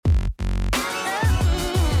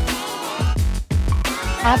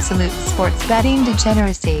Absolute sports betting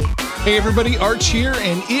degeneracy. Hey everybody, Arch here,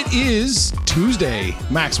 and it is Tuesday.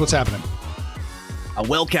 Max, what's happening?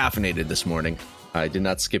 Well caffeinated this morning. I did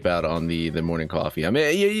not skip out on the morning coffee. I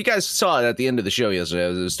mean, you guys saw it at the end of the show yesterday. I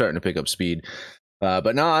was starting to pick up speed,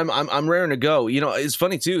 but no, I'm raring to go. You know, it's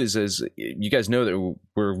funny too. Is you guys know that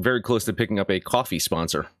we're very close to picking up a coffee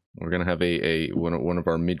sponsor. We're gonna have one of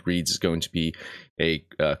our mid reads is going to be a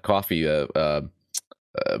coffee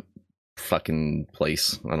fucking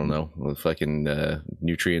place. I don't know, with fucking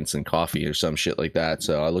nutrients and coffee or some shit like that.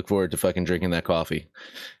 So I look forward to fucking drinking that coffee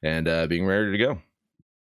and being ready to go.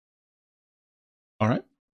 All right,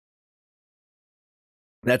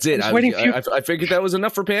 that's it. I figured that was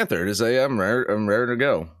enough for Panther to say I'm ready to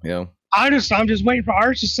go. You know, I'm just waiting for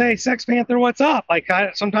Arch to say Sex Panther, what's up? Like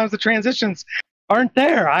sometimes the transitions aren't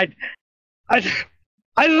there. I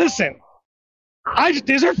listen.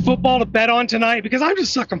 Is there football to bet on tonight? Because I'm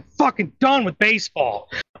just fucking done with baseball.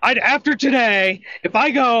 After today, if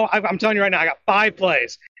I go, I'm telling you right now, I got 5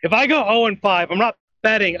 plays. If I go 0-5, I'm not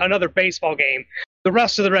betting another baseball game the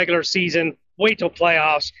rest of the regular season. Wait till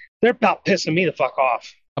playoffs. They're about pissing me the fuck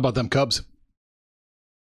off. How about them Cubs?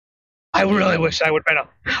 I really wish I would bet on.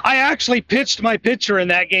 I actually pitched my pitcher in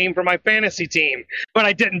that game for my fantasy team, but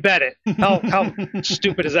I didn't bet it. How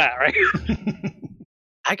stupid is that, right?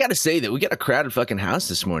 I gotta say that we got a crowded fucking house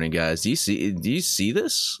this morning, guys. Do you see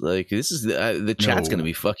this? Like, this is the chat's gonna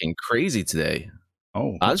be fucking crazy today.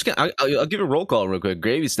 Oh, I'll give a roll call real quick.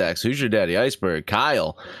 Gravy Stacks, Who's Your Daddy, Iceberg,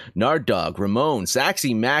 Kyle, Nard Dog, Ramon,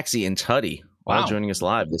 Saxy, Maxie, and Tuddy. All joining us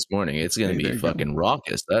live this morning. It's gonna be fucking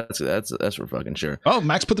raucous. That's for fucking sure. Oh,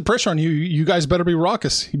 Max put the pressure on you. You guys better be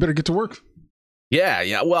raucous. You better get to work.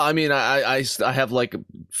 Yeah. Well, I mean, I have like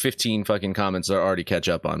 15 fucking comments that I already catch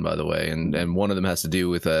up on, by the way, and one of them has to do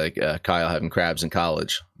with Kyle having crabs in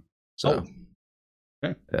college. So,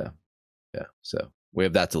 okay. Yeah. So we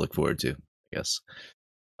have that to look forward to, I guess.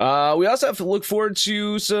 We also have to look forward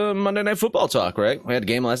to some Monday Night Football talk, right? We had a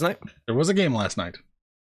game last night. There was a game last night. A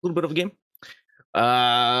little bit of a game.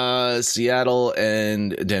 Seattle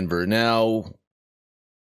and Denver. Now,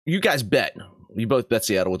 you guys bet. You both bet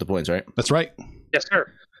Seattle with the points, right? That's right. Yes,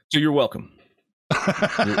 sir. So you're welcome.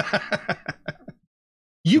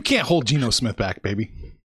 You can't hold Geno Smith back, baby.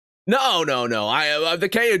 No. The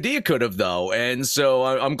KOD could have, though, and so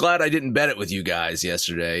I'm glad I didn't bet it with you guys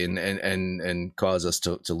yesterday and cause us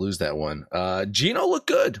to lose that one. Geno looked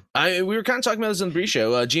good. We were kind of talking about this in the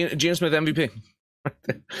pre-show. Geno Smith MVP.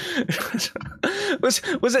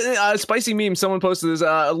 was it a spicy meme? Someone posted this.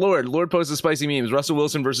 Lord posted spicy memes. Russell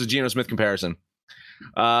Wilson versus Geno Smith comparison.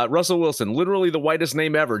 Russell Wilson, literally the whitest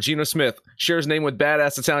name ever. Geno Smith shares name with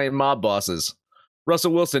badass Italian mob bosses.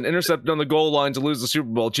 Russell Wilson intercepted on the goal line to lose the Super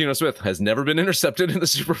Bowl. Geno Smith has never been intercepted in the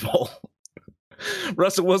Super Bowl.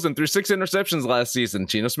 Russell Wilson threw 6 interceptions last season.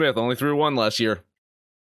 Geno Smith only threw 1 last year.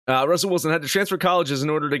 Russell Wilson had to transfer colleges in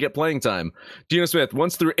order to get playing time. Geno Smith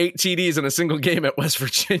once threw 8 TDs in a single game at West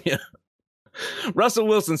Virginia. Russell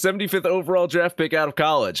Wilson, 75th overall draft pick out of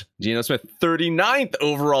college. Geno Smith, 39th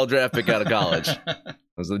overall draft pick out of college. That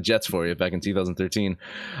was the Jets for you back in 2013.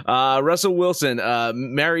 Russell Wilson,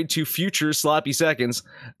 married to future sloppy seconds.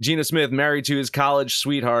 Geno Smith, married to his college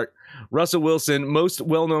sweetheart. Russell Wilson, most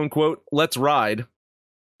well-known quote, "Let's ride."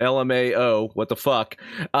 LMAO, what the fuck?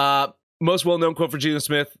 Most well-known quote for Geno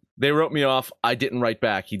Smith: "They wrote me off. I didn't write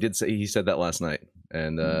back." He said that last night.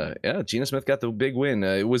 And yeah, Geno Smith got the big win.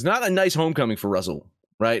 It was not a nice homecoming for Russell,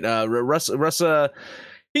 right? Russ,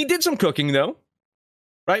 he did some cooking though,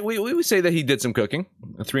 right? We would say that he did some cooking.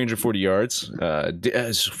 340 yards. It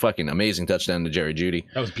was fucking amazing touchdown to Jerry Jeudy.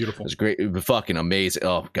 That was beautiful. It was great. It was fucking amazing.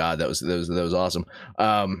 Oh god, that was awesome.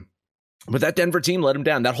 But that Denver team let him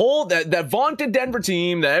down. That vaunted Denver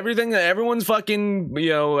team, that everyone's fucking,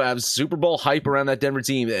 have Super Bowl hype around that Denver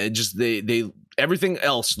team. It just they everything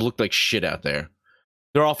else looked like shit out there.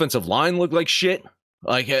 Their offensive line looked like shit.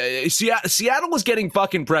 Like Seattle was getting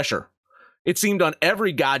fucking pressure. It seemed on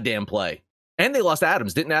every goddamn play. And they lost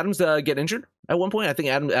Adams. Didn't Adams get injured at one point? I think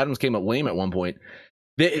Adams came up lame at one point.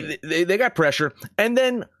 They got pressure, and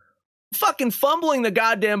then fucking fumbling the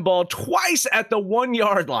goddamn ball twice at the 1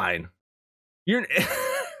 yard line.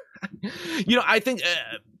 I think.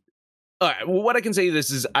 All right, well, what I can say to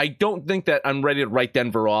this is I don't think that I'm ready to write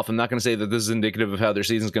Denver off. I'm not going to say that this is indicative of how their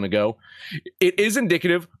season's going to go. It is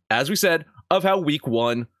indicative, as we said, of how week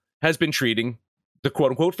 1 has been treating the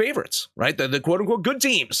quote-unquote favorites, right? The quote-unquote good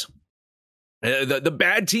teams. The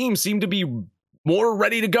bad teams seem to be more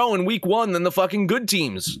ready to go in week 1 than the fucking good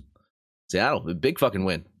teams. Seattle, big fucking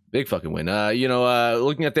win. Looking at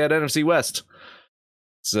that NFC West,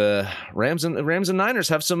 it's Rams and Niners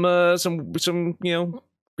have some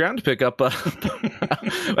ground to pick up, and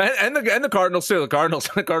the Cardinals too. The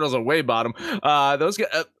Cardinals are way bottom. Those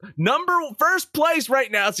guys, first place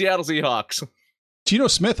right now, Seattle Seahawks. Geno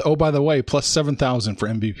Smith. Oh, by the way, plus 7,000 for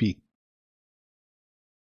MVP.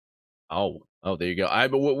 Oh, there you go.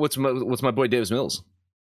 What's my boy Davis Mills?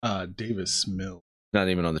 Davis Mills. Not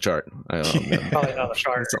even on the chart. Probably not on the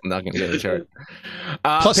chart. I'm not going to get the chart.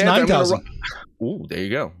 Plus Panther, 9,000. Ooh, there you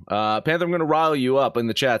go. Panther, I'm going to rile you up in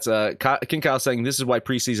the chats. King Kyle saying this is why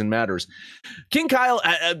preseason matters. King Kyle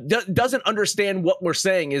doesn't understand what we're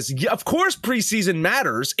saying is, of course preseason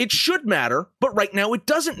matters. It should matter, but right now it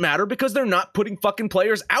doesn't matter because they're not putting fucking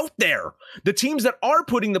players out there. The teams that are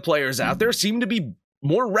putting the players out there seem to be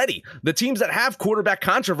more ready. The teams that have quarterback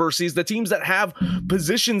controversies, the teams that have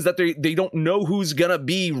positions that they don't know who's gonna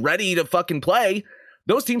be ready to fucking play,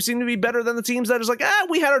 those teams seem to be better than the teams that is like,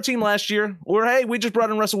 we had our team last year, or hey, we just brought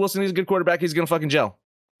in Russell Wilson, he's a good quarterback, he's gonna fucking gel.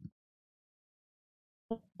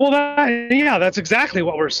 Well, that's exactly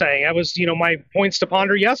what we're saying. That was, my points to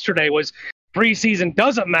ponder yesterday was preseason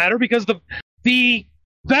doesn't matter because the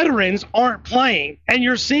veterans aren't playing, and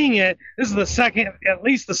you're seeing it. This is at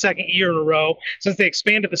least the second year in a row since they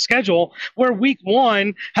expanded the schedule, where week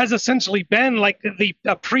one has essentially been like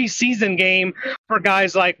a preseason game for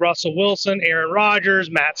guys like Russell Wilson, Aaron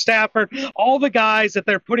Rodgers, Matt Stafford, all the guys that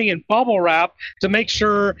they're putting in bubble wrap to make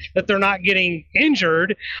sure that they're not getting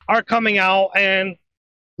injured are coming out and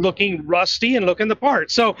looking rusty and looking the part.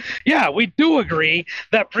 So, yeah, we do agree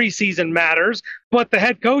that preseason matters, but the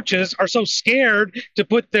head coaches are so scared to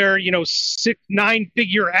put their,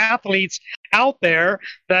 9-figure athletes out there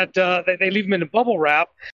that they leave them in a bubble wrap.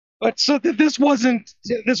 But so this wasn't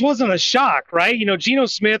a shock, right? Geno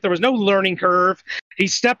Smith, there was no learning curve. He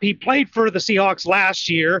played for the Seahawks last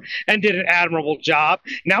year and did an admirable job.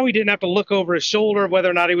 Now he didn't have to look over his shoulder whether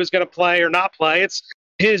or not he was going to play or not play. It's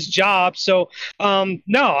his job. So,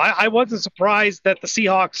 no, I wasn't surprised that the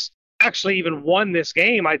Seahawks actually even won this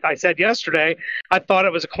game. I said yesterday, I thought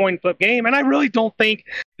it was a coin flip game, and I really don't think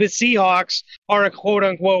the Seahawks are a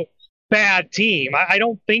quote-unquote bad team. I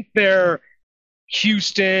don't think they're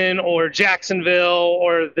Houston or Jacksonville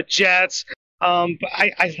or the Jets. But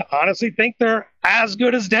I honestly think they're as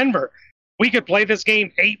good as Denver. We could play this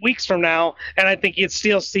game 8 weeks from now, and I think you'd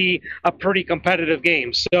still see a pretty competitive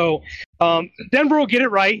game. So Denver will get it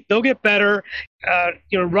right. They'll get better.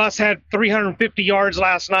 Russ had 350 yards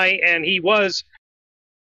last night, and he was,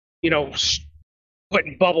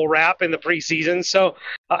 putting bubble wrap in the preseason. So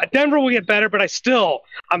Denver will get better, but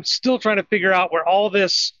I'm still trying to figure out where all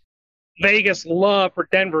this Vegas love for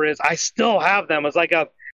Denver is. I still have them as like a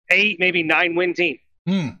 8, maybe 9 win team.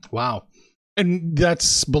 Wow. And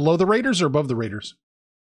that's below the Raiders or above the Raiders?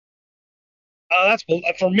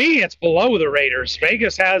 For me, it's below the Raiders.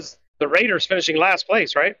 Vegas has the Raiders finishing last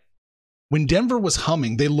place, right? When Denver was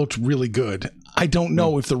humming, they looked really good. I don't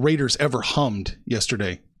know if the Raiders ever hummed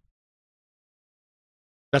yesterday.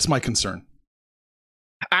 That's my concern.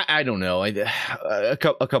 I don't know. A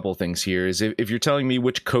couple of things here is if you're telling me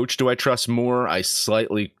which coach do I trust more, I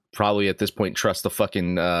slightly probably at this point trust the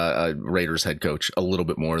fucking Raiders head coach a little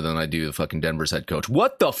bit more than I do the fucking Denver's head coach.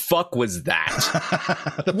 What the fuck was that?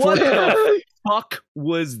 What the fuck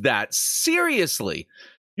was that? Seriously.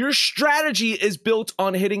 Your strategy is built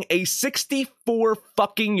on hitting a 64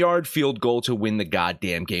 fucking yard field goal to win the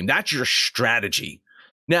goddamn game. That's your strategy.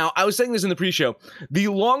 Now, I was saying this in the pre-show. The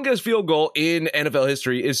longest field goal in NFL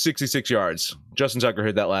history is 66 yards. Justin Tucker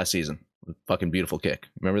hit that last season. Fucking beautiful kick.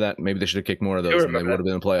 Remember that? Maybe they should have kicked more of those and they would have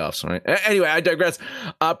been in the playoffs, right? Anyway, I digress.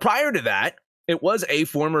 Prior to that, it was a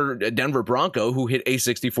former Denver Bronco who hit a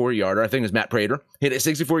 64-yarder. I think it was Matt Prater. Hit a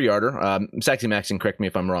 64-yarder. Sexy Max can correct me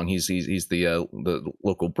if I'm wrong. He's the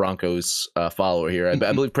local Broncos follower here. I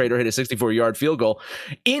believe Prater hit a 64-yard field goal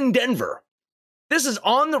in Denver. This is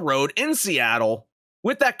on the road in Seattle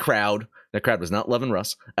with that crowd. That crowd was not loving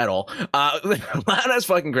Russ at all. Loud ass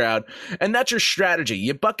fucking crowd. And that's your strategy.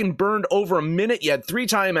 You fucking burned over a minute. You had 3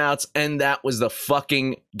 timeouts, and that was the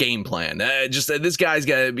fucking game plan. This guy's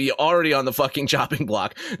got to be already on the fucking chopping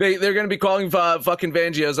block. They're going to be calling fucking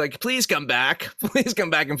Fangio's like, please come back. Please come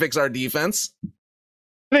back and fix our defense.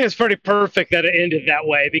 I think it's pretty perfect that it ended that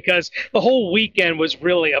way because the whole weekend was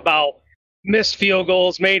really about missed field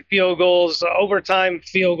goals, made field goals, overtime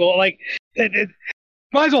field goal. Like, it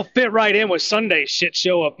might as well fit right in with Sunday's shit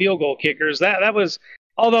show of field goal kickers. That was,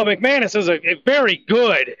 although McManus is a very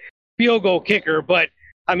good field goal kicker, but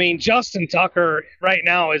I mean, Justin Tucker right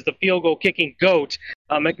now is the field goal kicking GOAT.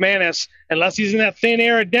 McManus, unless he's in that thin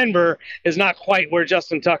air at Denver, is not quite where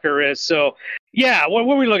Justin Tucker is. So, yeah, what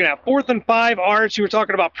were we looking at? 4th and 5, Arch, you were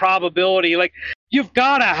talking about probability. Like, you've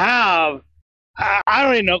got to have I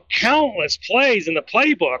don't even know, countless plays in the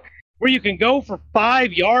playbook where you can go for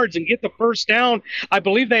 5 yards and get the first down. I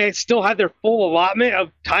believe they still had their full allotment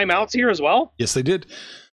of timeouts here as well. Yes, they did.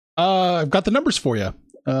 I've got the numbers for you.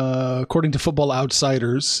 According to Football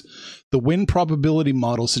Outsiders, the win probability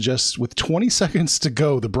model suggests with 20 seconds to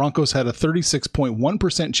go, the Broncos had a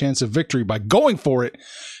 36.1% chance of victory by going for it,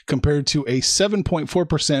 compared to a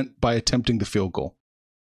 7.4% by attempting the field goal.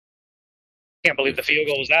 Can't believe the field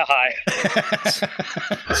goal was that high.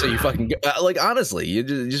 So you fucking honestly, you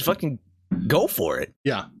just fucking go for it.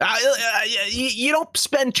 Yeah. You don't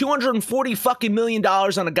spend $240 fucking million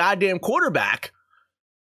on a goddamn quarterback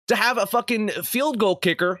to have a fucking field goal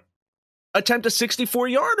kicker attempt a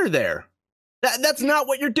 64-yarder there. That's not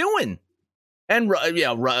what you're doing. And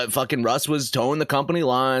fucking Russ was towing the company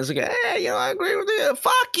lines. Like, hey, I agree with you.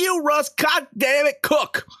 Fuck you, Russ. God damn it,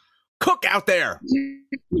 cook out there.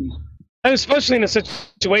 And especially in a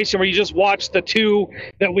situation where you just watched the two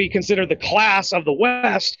that we consider the class of the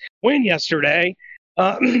West win yesterday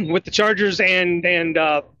with the Chargers and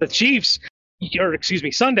the Chiefs, or excuse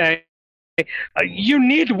me, Sunday. You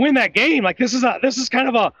need to win that game. Like this is kind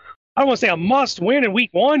of a, I don't want to say a must win in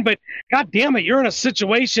week 1, but God damn it, you're in a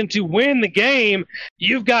situation to win the game.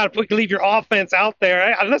 You've got to leave your offense out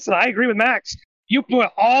there. Listen, I agree with Max. You put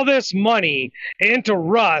all this money into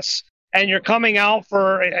Russ, and you're coming out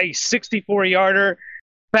for a 64-yarder.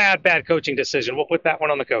 Bad coaching decision. We'll put that one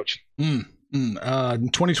on the coach. In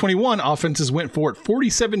 2021, offenses went for it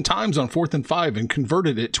 47 times on 4th and 5 and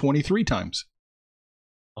converted it 23 times.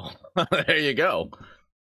 Oh, there you go.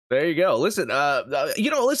 Listen,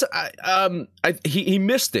 he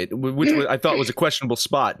missed it, which I thought was a questionable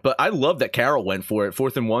spot. But I love that Carroll went for it,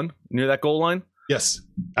 4th and 1 near that goal line. Yes,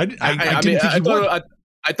 I didn't think he would.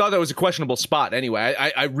 I thought that was a questionable spot. Anyway,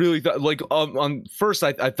 I really thought on first,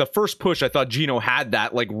 the first push, I thought Geno had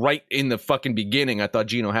that right in the fucking beginning. I thought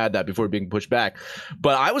Geno had that before being pushed back,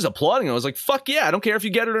 but I was applauding. I was like, fuck yeah, I don't care if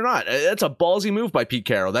you get it or not. That's a ballsy move by Pete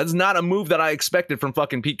Carroll. That's not a move that I expected from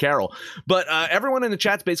fucking Pete Carroll. But everyone in the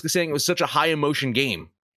chat's basically saying it was such a high emotion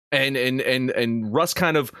game. And Russ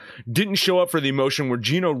kind of didn't show up for the emotion where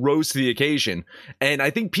Geno rose to the occasion. And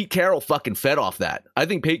I think Pete Carroll fucking fed off that. I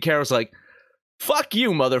think Pete Carroll's like, fuck you,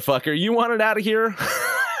 motherfucker. You want it out of here?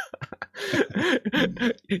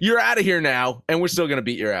 You're out of here now, and we're still going to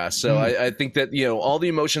beat your ass. So I think that, all the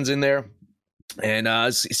emotions in there, and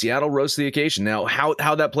Seattle rose to the occasion. Now,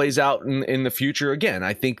 how that plays out in the future, again,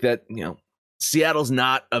 I think that, Seattle's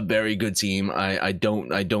not a very good team. I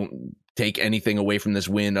don't take anything away from this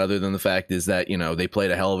win other than the fact is that, they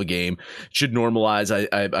played a hell of a game. Should normalize,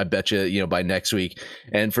 I bet you, by next week.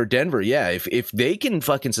 And for Denver, yeah, if they can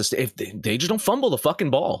fucking sustain, if they just don't fumble the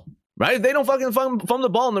fucking ball, right? If they don't fucking fumble the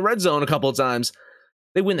ball in the red zone a couple of times,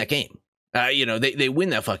 they win that game. They win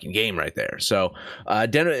that fucking game right there. So,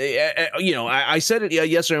 Denver, I said it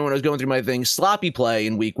yesterday when I was going through my thing, sloppy play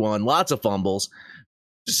in week 1, lots of fumbles.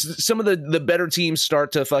 Some of the better teams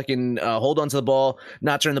start to fucking hold onto the ball,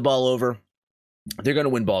 not turn the ball over. They're going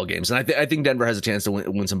to win ball games. And I think Denver has a chance to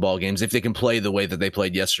win some ball games if they can play the way that they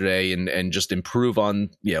played yesterday and just improve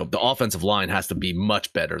on, the offensive line has to be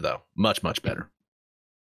much better, though. Much, much better.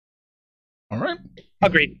 All right.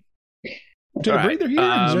 Agreed. Do a breather here?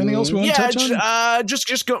 Is there anything else we want to touch on?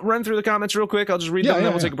 Just go run through the comments real quick. I'll just read them and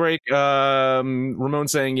then we'll take a break. Ramon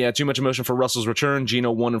saying, too much emotion for Russell's return.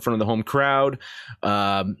 Geno won in front of the home crowd.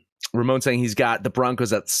 Ramon saying he's got the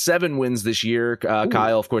Broncos at 7 wins this year.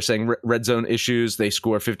 Kyle, of course, saying red zone issues. They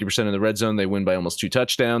score 50% in the red zone. They win by almost 2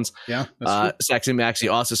 touchdowns. Yeah. Saxon Maxey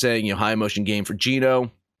also saying, high emotion game for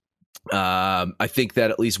Geno. I think that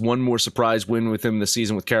at least one more surprise win with him this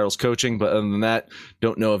season with Carroll's coaching, but other than that,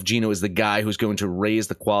 don't know if Geno is the guy who's going to raise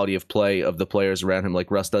the quality of play of the players around him like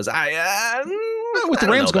Russ does. With the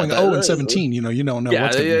Rams going 0-17, you don't know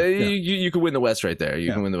what's going to be. You could win the West right there.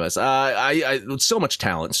 You can win the West. So much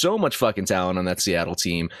talent, so much fucking talent on that Seattle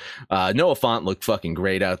team. Noah Fant looked fucking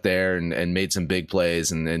great out there and made some big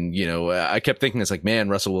plays. And I kept thinking it's like, man,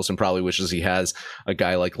 Russell Wilson probably wishes he has a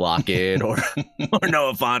guy like Lockett or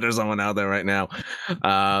Noah Fant or someone out there right now.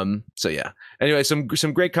 So yeah. Anyway, some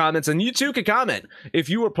great comments, and you too can comment if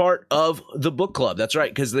you were part of the book club. That's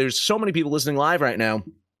right, because there's so many people listening live right now,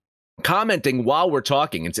 commenting while we're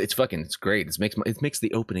talking. It's great. It makes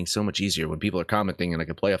the opening so much easier when people are commenting and I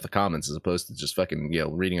can play off the comments as opposed to just fucking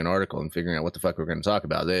reading an article and figuring out what the fuck we're going to talk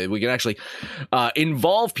about. We can actually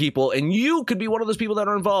involve people, and you could be one of those people that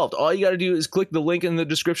are involved. All you got to do is click the link in the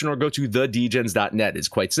description or go to thedegens.net. It's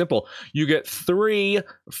quite simple. You get 3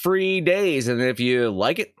 free days, and if you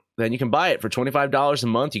like it, then you can buy it for $25 a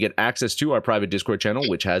month. You get access to our private Discord channel,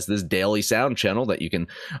 which has this daily sound channel that you can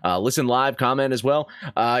listen live, comment as well.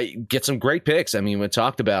 Get some great picks. I mean, we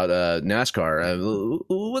talked about NASCAR.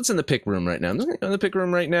 What's in the pick room right now? In the pick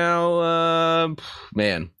room right now,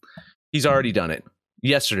 man, he's already done it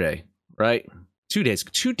yesterday, right? 2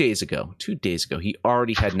 days ago, he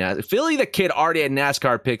already had Philly the Kid already had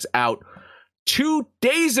NASCAR picks out 2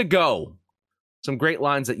 days ago. Some great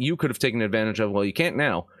lines that you could have taken advantage of. Well, you can't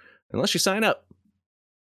now unless you sign up.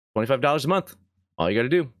 $25 a month. All you got to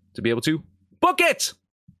do to be able to book it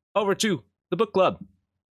over to the book club.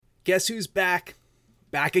 Guess who's back?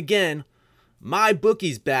 Back again. My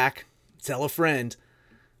bookie's back. Tell a friend.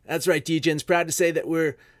 That's right, Degen's proud to say that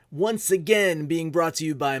we're once again being brought to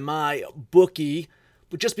you by my bookie.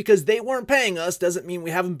 But just because they weren't paying us doesn't mean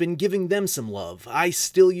we haven't been giving them some love. I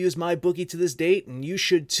still use my bookie to this date, and you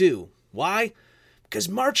should too. Why? Because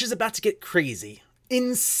March is about to get crazy.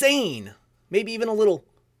 Insane. Maybe even a little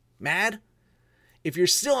mad. If you're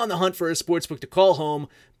still on the hunt for a sportsbook to call home,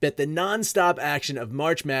 bet the non-stop action of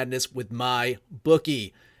March Madness with my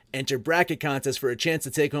bookie. Enter bracket contests for a chance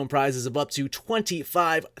to take home prizes of up to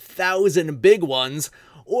 25,000 big ones,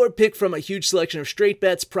 or pick from a huge selection of straight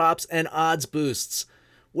bets, props, and odds boosts.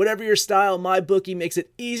 Whatever your style, MyBookie makes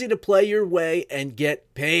it easy to play your way and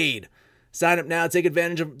get paid. Sign up now, take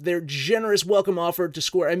advantage of their generous welcome offer to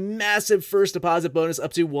score a massive first deposit bonus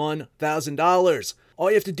up to $1,000. All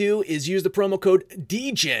you have to do is use the promo code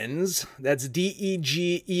DEGENS, that's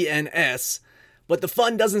DEGENS, but the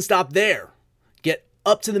fun doesn't stop there. Get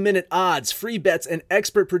up-to-the-minute odds, free bets, and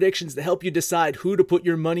expert predictions to help you decide who to put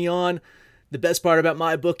your money on. The best part about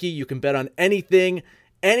MyBookie, you can bet on anything,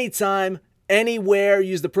 anytime, anywhere.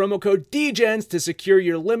 Use the promo code DEGENS to secure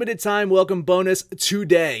your limited time welcome bonus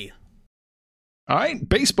today. All right,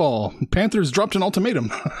 baseball. Panthers dropped an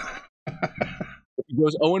ultimatum. If he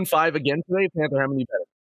goes 0-5 again today, Panther, how many you bet?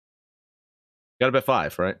 Got to bet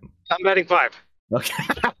 5, right? I'm betting 5. Okay.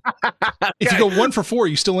 If you go 1 for 4, are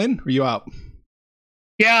you still in? Or are you out?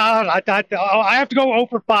 Yeah, I have to go 0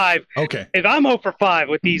 for 5. Okay. If I'm 0 for 5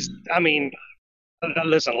 with these, I mean,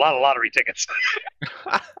 listen, a lot of lottery tickets.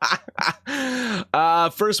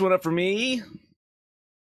 First one up for me.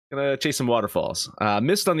 Gonna chase some waterfalls.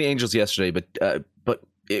 Missed on the Angels yesterday, but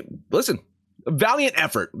listen, valiant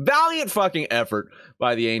fucking effort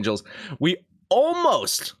by the Angels. We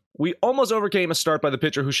almost overcame a start by the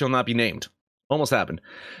pitcher who shall not be named. Almost happened.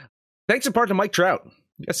 Thanks in part to Mike Trout.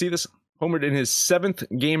 You guys see this? Homered in his 7th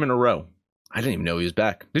game in a row. I didn't even know he was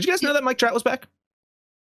back. Did you guys know that Mike Trout was back?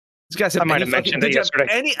 Did you guys have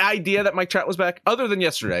any idea that Mike Trout was back? Other than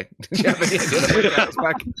yesterday. Did you have any idea that Mike Trout was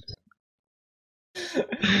back?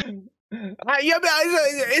 Yeah, but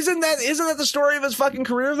isn't that the story of his fucking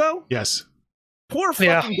career though? Yes. Poor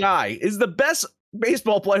fucking guy is the best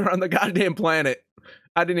baseball player on the goddamn planet.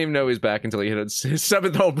 I didn't even know he was back until he hit his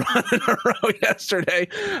 7th home run in a row yesterday.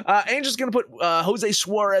 Angels going to put Jose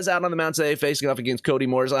Suarez out on the mound today, facing off against Cody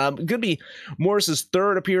Morris. Going to be Morris's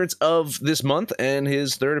 3rd appearance of this month and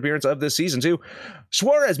his 3rd appearance of this season too.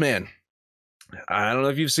 Suarez, man, I don't know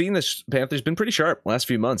if you've seen this. Panther's been pretty sharp last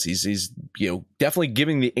few months. He's definitely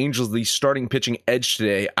giving the Angels the starting pitching edge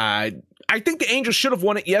today. I think the Angels should have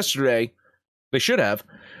won it yesterday. They should have.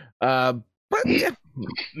 But yeah,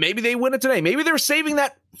 maybe they win it today. Maybe they're saving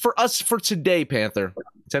that for us for today, Panther.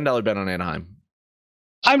 $10 bet on Anaheim.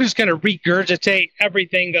 I'm just going to regurgitate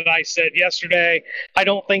everything that I said yesterday. I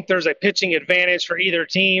don't think there's a pitching advantage for either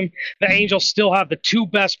team. The Angels still have the 2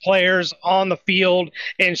 best players on the field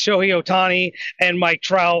in Shohei Ohtani and Mike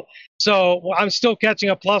Trout. So I'm still catching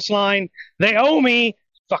a plus line. They owe me.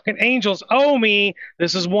 Fucking Angels owe me.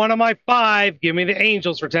 This is one of my 5. Give me the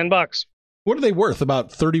Angels for $10. What are they worth?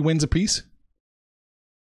 About 30 wins apiece?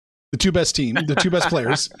 The 2 best team, the 2 best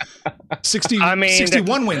players. 61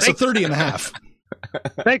 wins, so 30 and a half.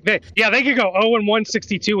 They could go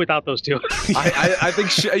 0-162 without those 2. I think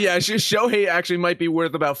Shohei actually might be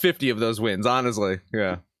worth about 50 of those wins, honestly.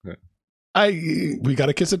 Yeah. We got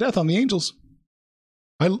a kiss of death on the Angels.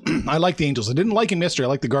 I like the Angels. I didn't like him yesterday. I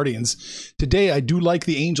like the Guardians. Today I do like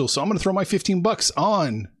the Angels, so I'm going to throw my $15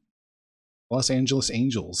 on Los Angeles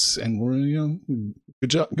Angels, and we're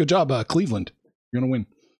good job, Cleveland. You're going to win.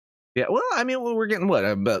 Yeah, well, I mean, we're getting what,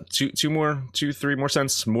 about 3 more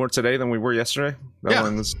cents more today than we were yesterday. Yeah.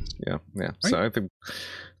 Yeah. Right? So I think,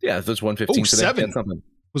 if there's 115 today, 7 something.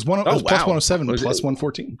 Was plus 107, plus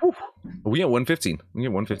 114. We got 115. We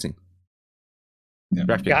get 115. Yeah.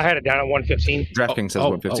 I had it down at 115. DraftKings says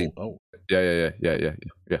 115. Yeah.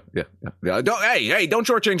 Don't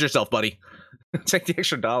shortchange yourself, buddy. Take the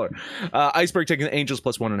extra $1. Iceberg taking the Angels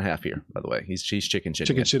plus 1.5 here. By the way, he's chicken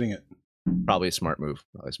shitting it. Probably a smart move.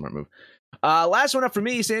 Last one up for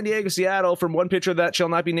me, San Diego, Seattle, from one pitcher that shall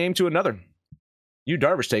not be named to another. Yu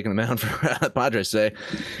Darvish taking the mound for the Padres today.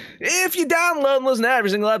 If you download and listen to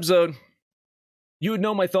every single episode, you would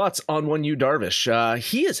know my thoughts on one Yu Darvish.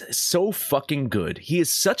 He is so fucking good. He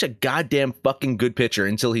is such a goddamn fucking good pitcher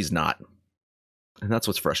until he's not. And that's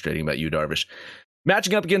what's frustrating about Yu Darvish.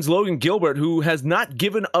 Matching up against Logan Gilbert, who has not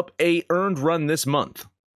given up a earned run this month.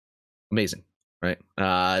 Amazing, right?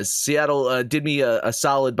 Seattle did me a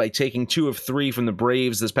solid by taking 2 of 3 from the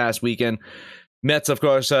Braves this past weekend. Mets, of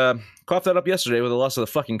course, coughed that up yesterday with the loss of the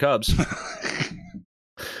fucking Cubs.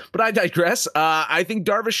 But I digress. I think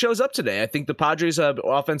Darvish shows up today. I think the Padres'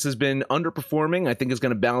 offense has been underperforming. I think it's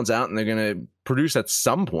going to balance out, and they're going to produce at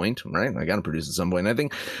some point, right? They got to produce at some point. And I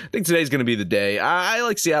think today's going to be the day. I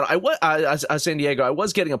like Seattle. San Diego. I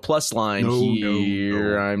was getting a plus line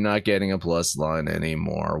here. No. I'm not getting a plus line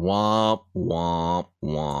anymore. Womp, womp,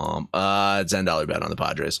 womp. It's $10 bet on the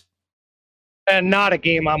Padres. And not a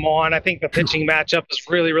game I'm on. I think the pitching matchup is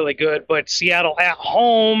really, really good. But Seattle at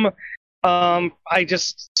home, I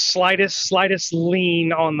just slightest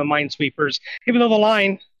lean on the Minesweepers, even though the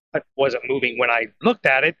line wasn't moving when I looked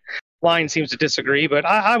at it. Line seems to disagree, but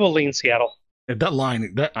I will lean Seattle. That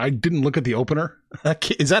line, I didn't look at the opener.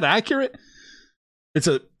 Is that accurate? It's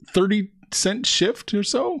a 30-cent shift or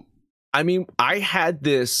so? I mean, I had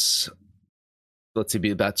this, let's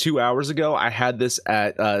see, about 2 hours ago. I had this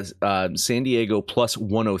at San Diego plus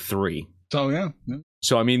 103. So, yeah.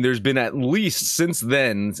 So, I mean, there's been at least since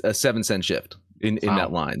then a 7-cent shift in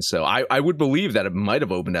that line. So I would believe that it might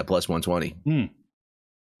have opened at plus 120.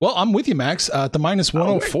 Well, I'm with you, Max. At the minus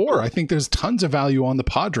 104, I think there's tons of value on the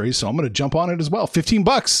Padres, so I'm going to jump on it as well.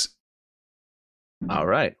 $15. All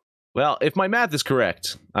right. Well, if my math is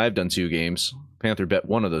correct, I've done 2 games. Panther bet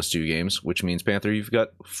one of those 2 games, which means, Panther, you've got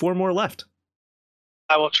 4 more left.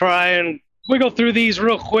 I will try and wiggle through these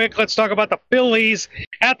real quick. Let's talk about the Phillies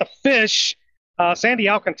at the Fish. Sandy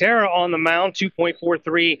Alcantara on the mound,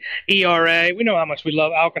 2.43 ERA. We know how much we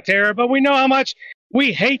love Alcantara, but we know how much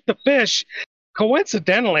we hate the Fish.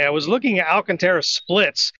 Coincidentally, I was looking at Alcantara's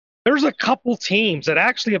splits. There's a couple teams that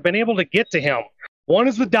actually have been able to get to him. One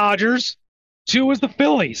is the Dodgers. 2 is the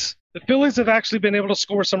Phillies. The Phillies have actually been able to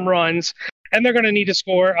score some runs, and they're going to need to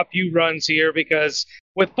score a few runs here because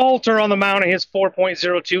with Falter on the mound and his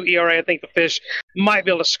 4.02 ERA, I think the Fish might be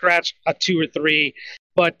able to scratch a 2 or 3.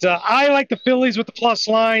 But I like the Phillies with the plus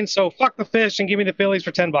line, so fuck the Fish and give me the Phillies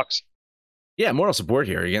for $10. Yeah, moral support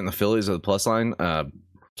here. You're getting the Phillies with the plus line.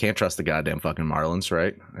 Can't trust the goddamn fucking Marlins,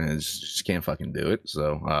 right? And just can't fucking do it.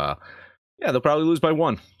 So, yeah, they'll probably lose by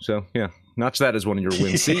 1. So, yeah, notch that as one of your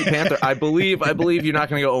wins. See, Panther, I believe you're not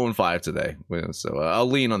going to go 0-5 today. So I'll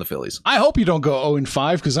lean on the Phillies. I hope you don't go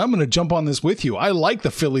 0-5 because I'm going to jump on this with you. I like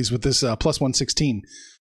the Phillies with this plus 116.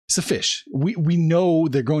 It's a Fish. We know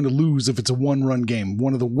they're going to lose if it's a 1-run game.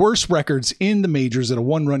 One of the worst records in the majors at a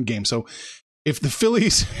 1-run game. So if the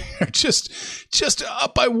Phillies are just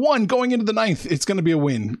up by 1 going into the 9th, it's going to be a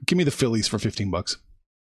win. Give me the Phillies for $15.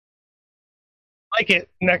 Like it.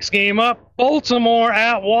 Next game up, Baltimore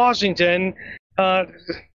at Washington.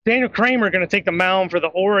 Daniel Kramer going to take the mound for the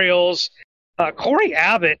Orioles. Corey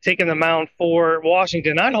Abbott taking the mound for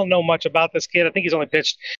Washington. I don't know much about this kid. I think he's only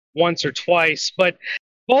pitched once or twice, but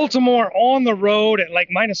Baltimore on the road at like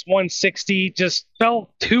minus 160 just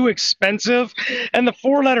felt too expensive. And the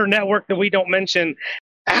 4-letter network that we don't mention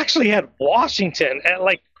actually had Washington at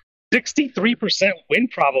like 63% win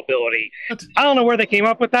probability. I don't know where they came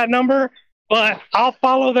up with that number, but I'll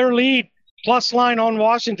follow their lead. Plus line on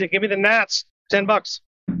Washington. Give me the Nats. $10.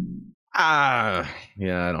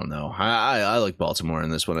 Yeah, I don't know. I like Baltimore in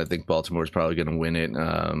this one. I think Baltimore's probably going to win it.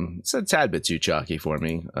 It's a tad bit too chalky for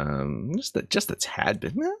me. Just a tad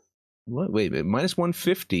bit. Wait, minus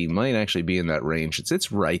 150 might actually be in that range.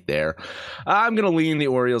 It's right there. I'm going to lean the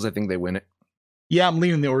Orioles. I think they win it. Yeah, I'm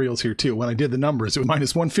leaning the Orioles here too. When I did the numbers, it was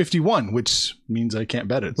minus 151, which means I can't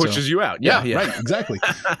bet it. Pushes you out. Yeah. Right, exactly.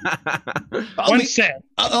 $0.01.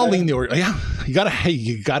 I'll lean the Orioles. Yeah, you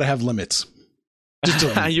gotta have limits.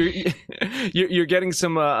 You're getting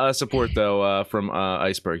some support though from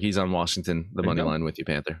Iceberg. He's on Washington, the money line with you,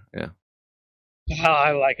 Panther. Yeah. Oh,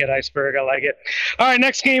 I like it, Iceberg. I like it. All right,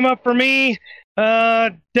 next game up for me.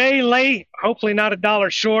 Day late, hopefully not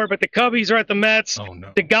 $1 short, but the Cubbies are at the Mets. Oh,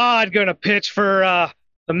 no. The God going to pitch for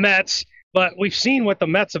the Mets, but we've seen what the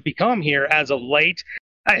Mets have become here as of late.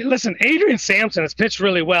 Listen, Adrian Sampson has pitched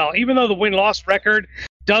really well. Even though the win-loss record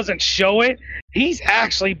doesn't show it, he's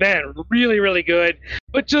actually been really, really good.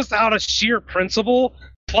 But just out of sheer principle,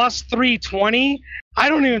 plus 320, I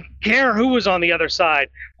don't even care who was on the other side.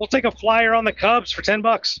 We'll take a flyer on the Cubs for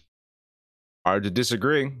 $10. Hard to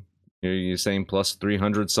disagree. You're saying plus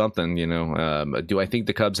 300 something, do I think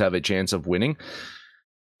the Cubs have a chance of winning?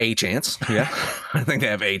 A chance. Yeah. I think they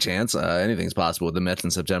have a chance. Anything's possible with the Mets in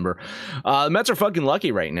September. The Mets are fucking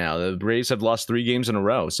lucky right now. The Braves have lost 3 games in a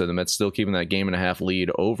row. So the Mets still keeping that 1.5 lead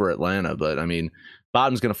over Atlanta. But I mean,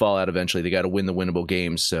 bottom's going to fall out eventually. They got to win the winnable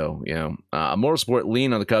games. So, moral support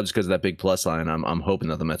lean on the Cubs because of that big plus line. I'm hoping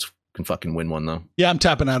that the Mets can fucking win one though. Yeah, I'm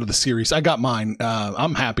tapping out of the series. I got mine.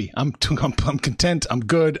 I'm happy. I'm content. I'm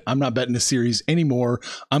good. I'm not betting the series anymore.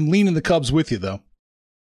 I'm leaning the Cubs with you though.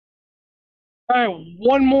 All right,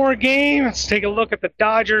 one more game. Let's take a look at the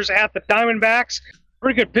Dodgers at the Diamondbacks.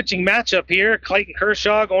 Pretty good pitching matchup here. Clayton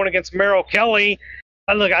Kershaw going against Merrill Kelly.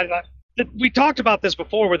 We talked about this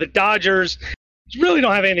before where the Dodgers really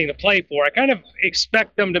don't have anything to play for. I kind of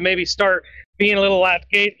expect them to maybe start being a little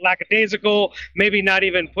lackadaisical, maybe not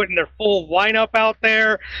even putting their full lineup out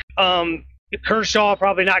there. Kershaw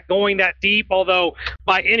probably not going that deep, although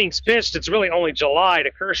by innings pitched, it's really only July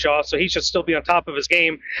to Kershaw, so he should still be on top of his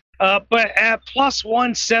game. But at plus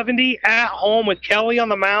 170 at home with Kelly on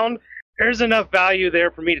the mound, there's enough value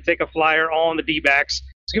there for me to take a flyer on the D-backs.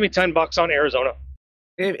 It's going to be $10 on Arizona.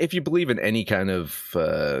 If you believe in any kind of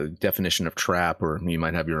definition of trap, or you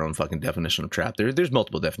might have your own fucking definition of trap, there's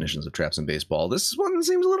multiple definitions of traps in baseball. This one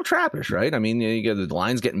seems a little trappish, right? I mean, you get the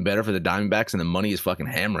line's getting better for the Diamondbacks, and the money is fucking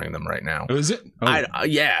hammering them right now. Oh, is it? Oh.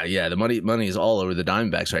 Yeah. The money is all over the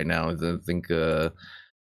Diamondbacks right now. I think.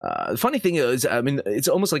 The funny thing is, I mean, it's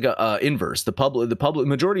almost like a inverse. The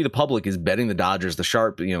majority of the public is betting the Dodgers.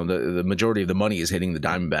 The majority of the money is hitting the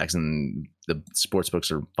Diamondbacks, and the sports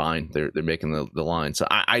books are fine. They're making the line. So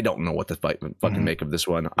I don't know what to fucking make of this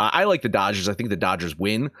one. I like the Dodgers. I think the Dodgers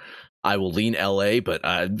win. I will lean LA, but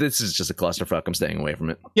this is just a clusterfuck. I'm staying away from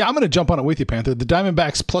it. Yeah, I'm going to jump on it with you, Panther. The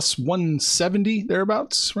Diamondbacks plus 170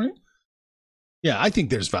 thereabouts, right? Yeah, I think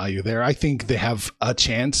there's value there. I think they have a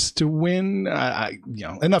chance to win.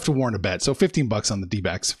 Enough to warrant a bet. So $15 on the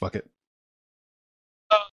D-backs. Fuck it.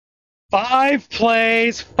 5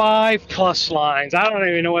 plays, 5 plus lines. I don't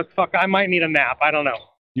even know what the fuck. I might need a nap. I don't know.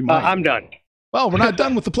 You might. I'm done. Well, we're not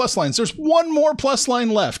done with the plus lines. There's one more plus line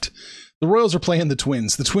left. The Royals are playing the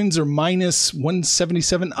Twins. The Twins are minus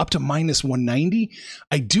 177 up to minus 190.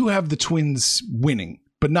 I do have the Twins winning,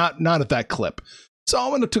 but not at that clip. So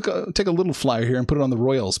I'm going to take a little flyer here and put it on the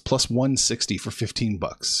Royals plus 160 for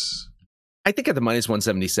 $15. I think at the minus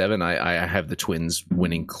 177, I have the Twins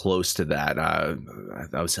winning close to that. I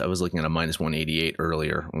was looking at a minus 188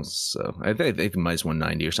 earlier. So I think minus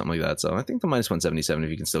 190 or something like that. So I think the minus 177,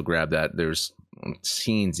 if you can still grab that, there's a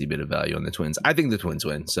teensy bit of value on the Twins. I think the Twins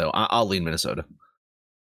win. So I'll lean Minnesota.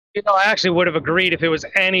 I actually would have agreed if it was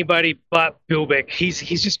anybody but Bubic. He's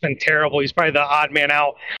just been terrible. He's probably the odd man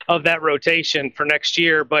out of that rotation for next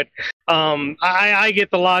year. But I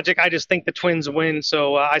get the logic. I just think the Twins win,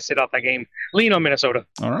 so I sit off that game. Lean on Minnesota.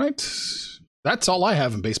 All right. That's all I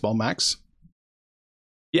have in baseball, Max.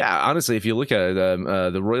 Yeah, honestly, if you look at it,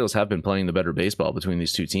 the Royals have been playing the better baseball between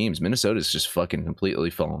these two teams. Minnesota's just fucking completely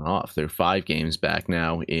fallen off. They're 5 games back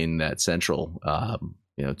now in that Central.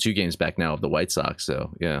 2 games back now of the White Sox.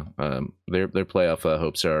 So yeah, their playoff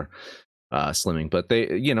hopes are slimming, but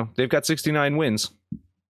they've got 69 wins.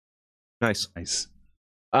 Nice.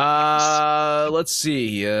 Let's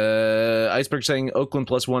see. Iceberg saying Oakland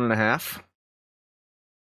plus 1.5.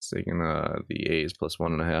 Taking the A's plus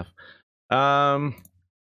 1.5.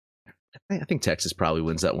 I think Texas probably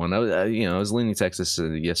wins that one. I was leaning Texas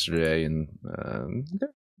yesterday, and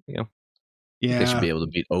they should be able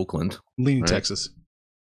to beat Oakland. Leaning Texas.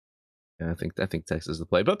 Yeah, I think Texas is the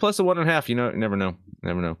play, but plus the 1.5. Never know.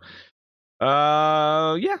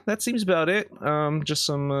 Yeah, that seems about it. Just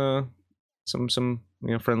some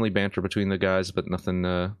friendly banter between the guys, but nothing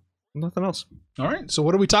else. All right. So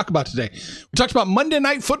what did we talk about today? We talked about Monday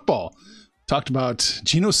Night Football. Talked about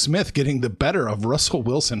Geno Smith getting the better of Russell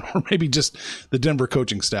Wilson, or maybe just the Denver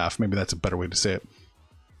coaching staff. Maybe that's a better way to say it.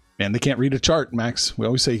 Man, they can't read a chart, Max. We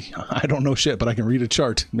always say, I don't know shit, but I can read a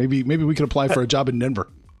chart. Maybe we could apply for a job in Denver.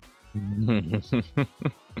 And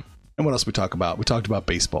what else we talk about? We talked about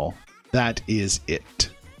baseball. That is it.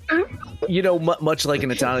 Much like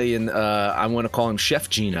an Italian, I'm going to call him Chef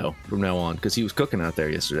Gino from now on, because he was cooking out there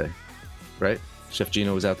yesterday, right? Chef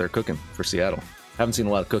Gino was out there cooking for Seattle. Haven't seen a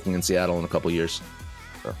lot of cooking in Seattle in a couple years.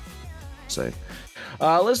 So,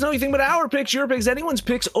 let us know what you think about our picks, your picks, anyone's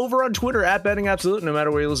picks over on Twitter at Betting Absolute. No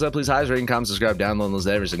matter where you listen, please highest rating, comment, subscribe, download, and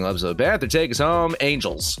listen to every single episode. Panther, take us home.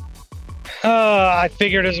 Angels. I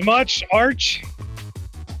figured as much. Arch.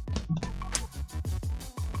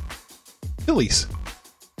 Phillies.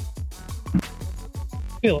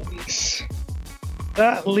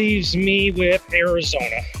 That leaves me with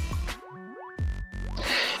Arizona.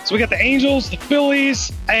 So we got the Angels, the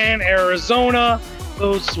Phillies, and Arizona.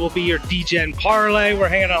 Those will be your DGen parlay. We're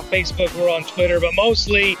hanging out on Facebook, we're on Twitter, but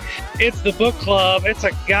mostly it's the book club. It's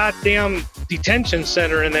a goddamn detention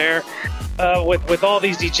center in there with all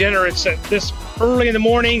these degenerates at this early in the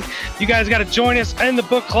morning. You guys got to join us in the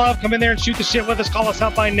book club. Come in there and shoot the shit with us. Call us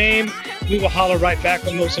out by name. We will holler right back.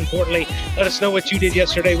 But most importantly, let us know what you did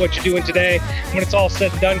yesterday, what you're doing today. When it's all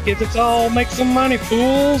said and done, kids, it's all make some money,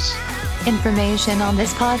 fools. Information on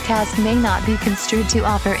this podcast may not be construed to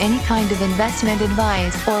offer any kind of investment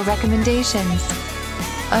advice or recommendations.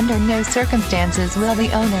 Under no circumstances will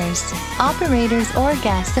the owners, operators, or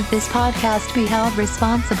guests of this podcast be held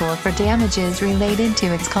responsible for damages related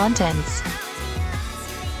to its contents.